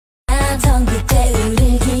만났던 그때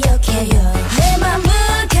우릴 기억해요. 내 맘을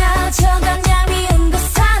가져간 얄미운 그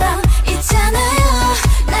사람 있잖아요.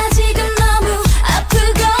 나 지금 너무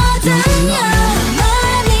아프거든요.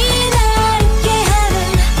 너만이 날 웃게 하는,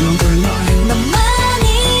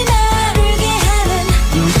 너만이 날 울게 하는,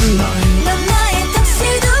 넌 나의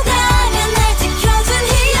턱시도가 면 날 지켜준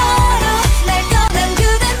히어로. 날 떠난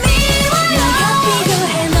그대 미워요. 내가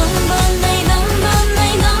필요해. 넘버 나이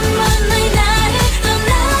나를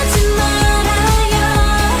떠나지 말아요.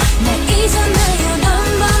 날 잊었나요.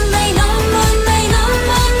 넘버 나이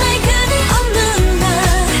그대 없는 날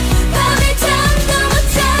밤에 잠도 못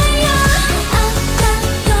자요. 난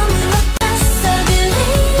너무 아팠어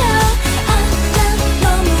그래요. 난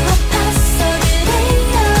너무 아팠어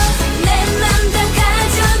그래요. 내 맘 다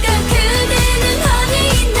가져간 그대는 어디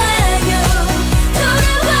있나요.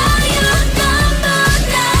 돌아와요. 넘버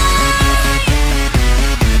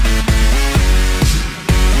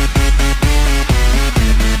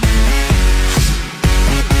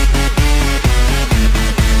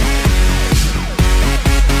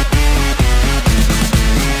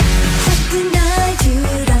자꾸 날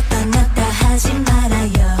들었다 놨다 하지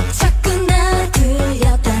말아요. 자꾸 날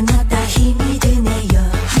들렸다 놨다 힘이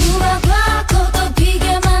드네요. 누가 과거도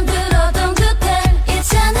비게 만들었던 그때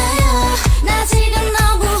있잖아요. 나 지금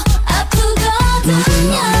너무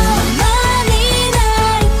아프거든요. 너만이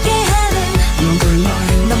날 웃게 하는,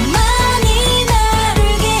 너만이 날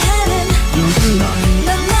울게 하는, 넌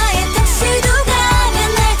나의 턱시도가 면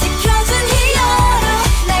날 지켜준 히어로.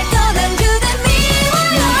 날 떠난 그대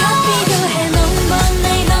미워요. 내가 필요해. 넘버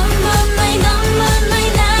나이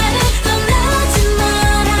나를 떠나지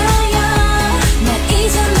말아요. 날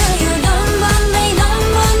잊었나요. 넘버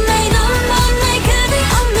나이 그대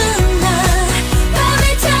없는 날 밤에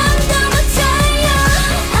잠도 못 자요.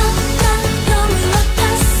 난 너무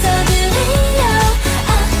아팠어 그래요.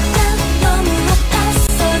 난 너무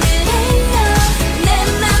아팠어 그래요. 내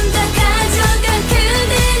맘 다 가져간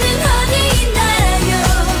그대는 어디 있나요.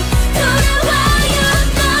 돌아와요.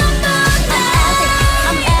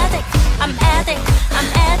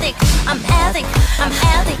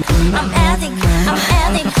 I'm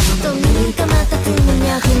addict. 또 눈을 감았다 뜨면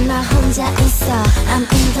여기 나 혼자 있어. I'm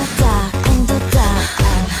in the dark.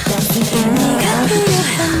 네가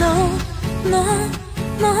필요해.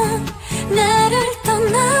 No.